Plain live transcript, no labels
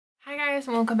Guys,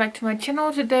 and welcome back to my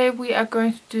channel. Today we are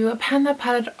going to do a panda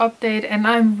palette update and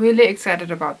I'm really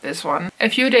excited about this one. A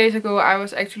few days ago I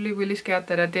was actually really scared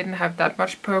that I didn't have that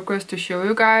much progress to show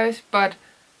you guys, but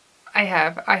I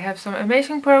have some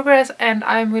amazing progress and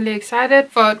I'm really excited.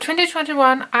 For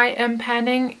 2021 I am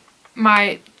panning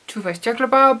my Too Faced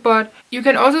chocolate bar, but you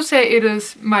can also say it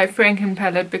is my Franken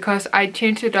palette because I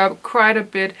changed it up quite a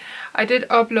bit. I did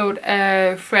upload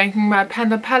a Franken my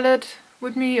panda palette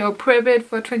with me, or prep it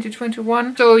for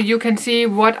 2021, so you can see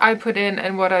what I put in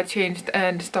and what I changed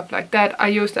and stuff like that. I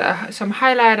used some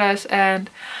highlighters and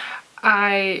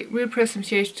I repressed some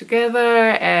shades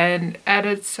together and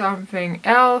added something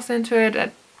else into it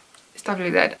and stuff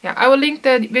like that. Yeah, I will link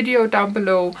the video down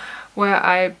below where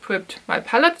I prepped my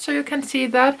palette so you can see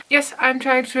that. Yes, I'm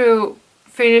trying to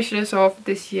finish this off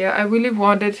this year. I really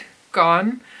want it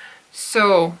gone,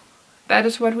 so that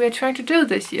is what we are trying to do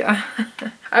this year.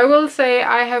 I will say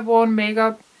I have worn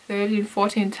makeup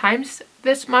 13-14 times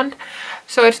this month,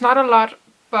 so it's not a lot,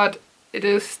 but it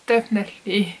is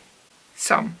definitely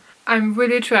some. I'm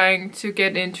really trying to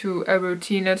get into a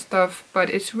routine and stuff, but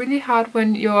it's really hard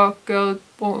when your girl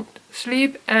won't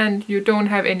sleep and you don't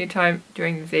have any time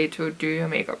during the day to do your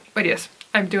makeup. But yes,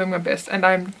 I'm doing my best and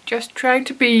I'm just trying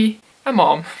to be a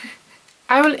mom.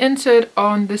 I will insert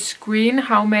on the screen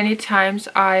how many times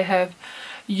I have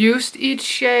used each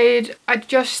shade. I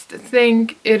just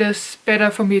think it is better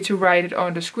for me to write it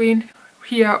on the screen,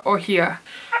 here or here.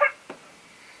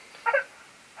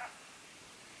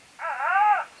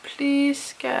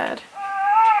 Please, cat.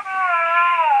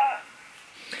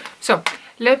 So,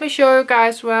 let me show you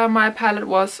guys where my palette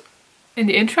was in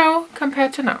the intro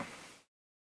compared to now.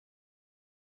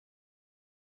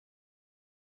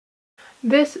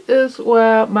 This is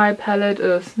where my palette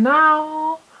is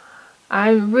now.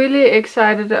 I'm really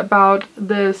excited about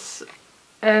this,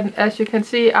 and as you can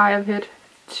see I have hit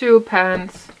 2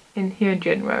 pans in here in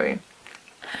January.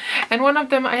 And one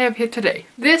of them I have hit today.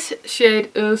 This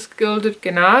shade is Gilded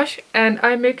Ganache and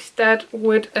I mixed that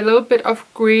with a little bit of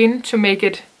green to make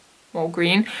it more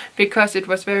green because it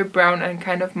was very brown and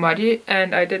kind of muddy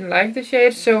and I didn't like the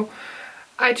shade, so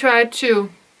I tried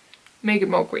to make it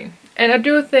more green. And I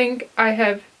do think I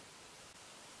have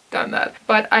done that,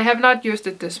 but I have not used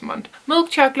it this month. Milk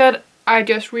Chocolate I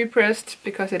just repressed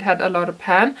because it had a lot of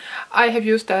pan. I have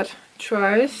used that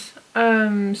twice,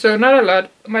 so not a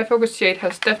lot. My focus shade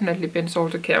has definitely been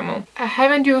Salted Caramel. I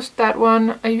haven't used that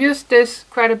one. I used this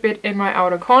quite a bit in my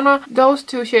outer corner. Those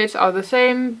two shades are the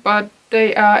same, but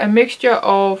they are a mixture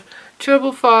of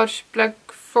Triple Fudge,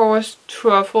 Black Forest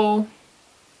Truffle,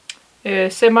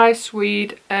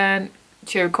 Semi-Sweet and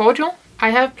Cherry Cordial. I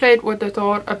have played with the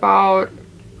thought about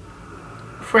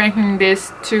franking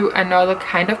this to another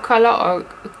kind of color or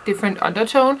different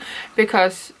undertone,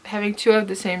 because having two of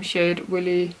the same shade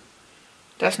really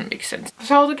doesn't make sense.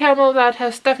 Salted Caramel, that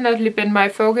has definitely been my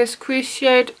focus crease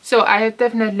shade, so I have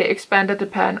definitely expanded the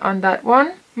pan on that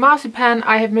one. Marzipan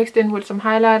I have mixed in with some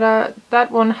highlighter. That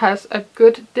one has a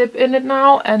good dip in it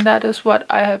now, and that is what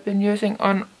I have been using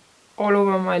on all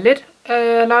over my lid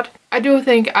a lot. I do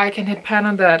think I can hit pan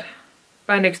on that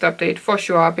by next update for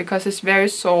sure, because it's very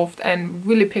soft and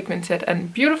really pigmented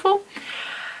and beautiful.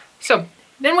 So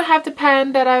then we have the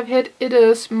pan that I've hit. It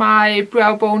is my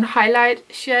Brow Bone highlight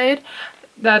shade.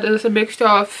 That is a mixture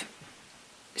of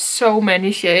so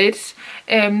many shades.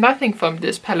 Nothing from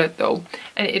this palette though,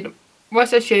 and it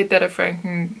was a shade that I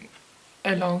franken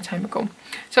a long time ago.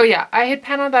 So yeah, I hit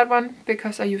pan on that one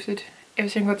because I use it every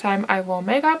single time I wore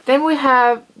makeup. Then we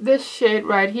have this shade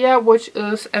right here, which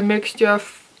is a mixture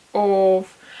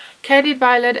of Candied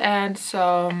Violet and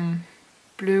some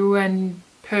blue and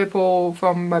purple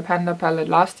from my Panda palette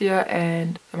last year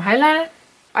and some highlighter.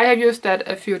 I have used that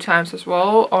a few times as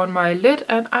well on my lid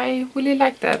and I really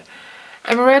like that.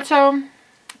 Amaretto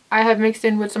I have mixed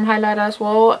in with some highlighter as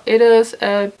well. It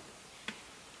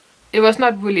was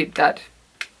not really that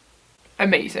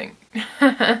amazing.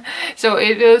 So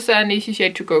it is an easy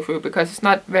shade to go through because it's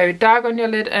not very dark on your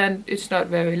lid and it's not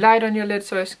very light on your lid,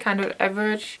 so it's kind of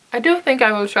average. I do think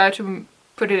I will try to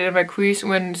put it in my crease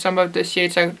when some of the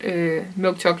shades are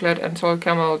Milk Chocolate and Salted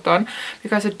Caramel done,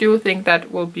 because I do think that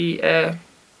will be a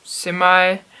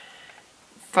semi-fine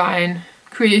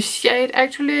crease shade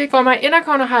actually. For my inner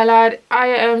corner highlight I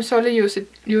am solely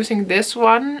using this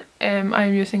one.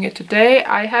 I'm using it today.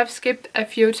 I have skipped a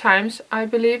few times I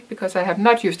believe because I have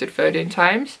not used it 13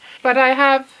 times, but I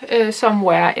have some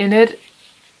wear in it.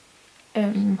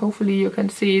 Hopefully you can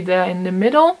see there in the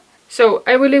middle. So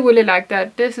I really like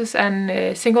that. This is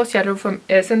a single shadow from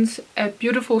Essence, a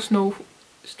beautiful snow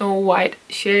white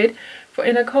shade for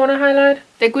inner corner highlight.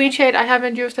 The green shade I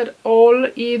haven't used at all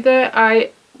either.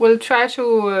 I we'll try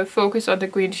to focus on the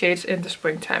green shades in the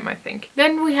springtime, I think.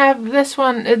 Then we have this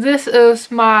one. This is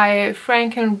my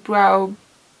Frankenbrow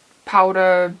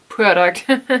powder product.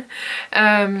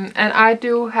 And I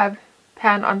do have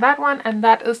pan on that one, and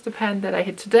that is the pan that I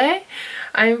hit today.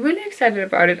 I'm really excited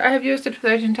about it. I have used it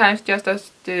 13 times just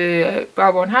as the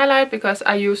brow bone highlight, because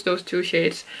I use those 2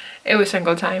 shades every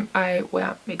single time I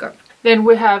wear makeup. Then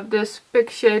we have this big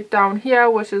shade down here,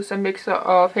 which is a mixer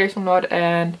of hazelnut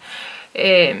and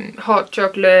hot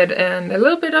chocolate and a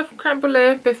little bit of creme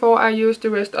brulee before I use the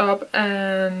rest up,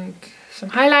 and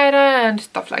some highlighter and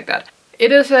stuff like that.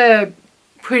 It is a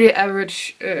pretty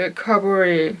average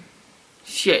coppery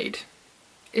shade.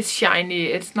 It's shiny,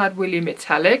 it's not really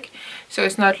metallic, so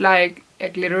it's not like a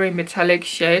glittery metallic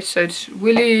shade, so it's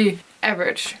really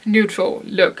average, neutral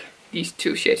look, these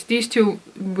 2 shades. These 2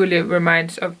 really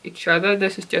reminds of each other.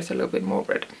 This is just a little bit more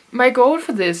red. My goal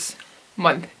for this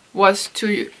month was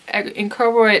to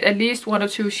incorporate at least 1 or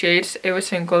 2 shades every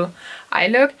single eye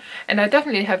look, and I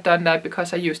definitely have done that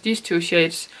because I used these 2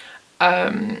 shades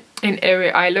in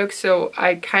every eye look, so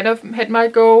I kind of hit my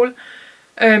goal.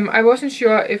 I wasn't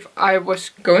sure if I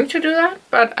was going to do that,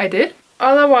 but I did.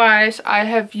 Otherwise, I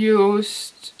have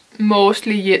used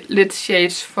mostly lid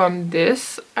shades from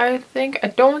this, I think. I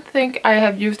don't think I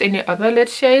have used any other lid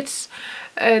shades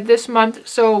this month,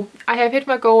 so I have hit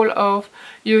my goal of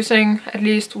using at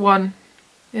least 1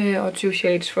 or 2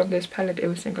 shades from this palette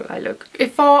every single eye look.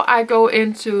 Before I go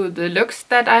into the looks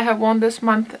that I have worn this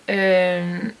month,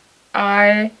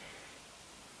 I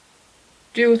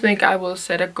do think I will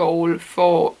set a goal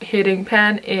for hitting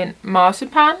pan in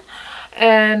Marzipan,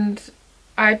 and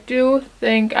I do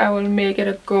think I will make it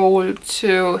a goal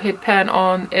to hit pan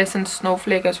on Essence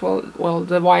Snowflake as well,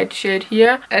 the white shade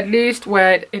here. At least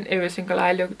wear it in every single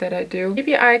eye look that I do.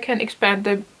 Maybe I can expand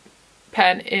the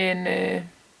pan in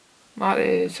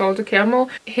Salted Caramel.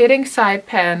 Hitting side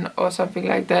pan or something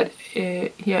like that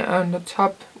here on the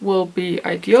top will be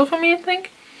ideal for me, I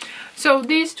think. So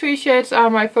these 3 shades are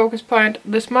my focus point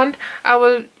this month. I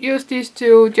will use these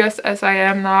 2 just as I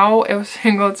am now every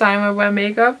single time I wear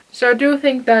makeup. So I do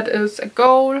think that is a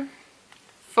goal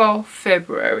for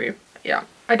February. Yeah,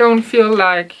 I don't feel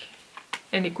like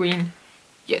any green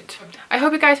yet. I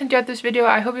hope you guys enjoyed this video.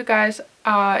 I hope you guys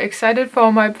are excited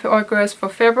for my progress for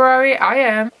February. I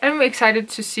am. I'm excited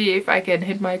to see if I can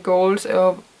hit my goals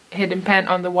of hidden pan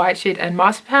on the white shade and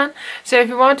Marzipan. So if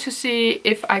you want to see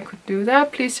if I could do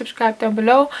that, please subscribe down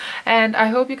below. And I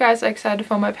hope you guys are excited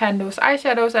for my pan nose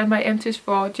eyeshadows and my empties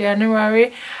for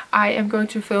January. I am going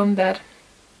to film that,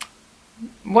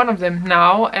 one of them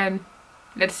now, and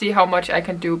let's see how much I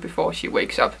can do before she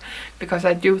wakes up, because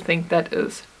I do think that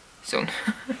is soon.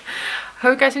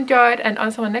 Hope you guys enjoyed, and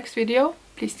until my next video,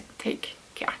 please take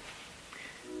care.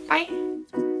 Bye.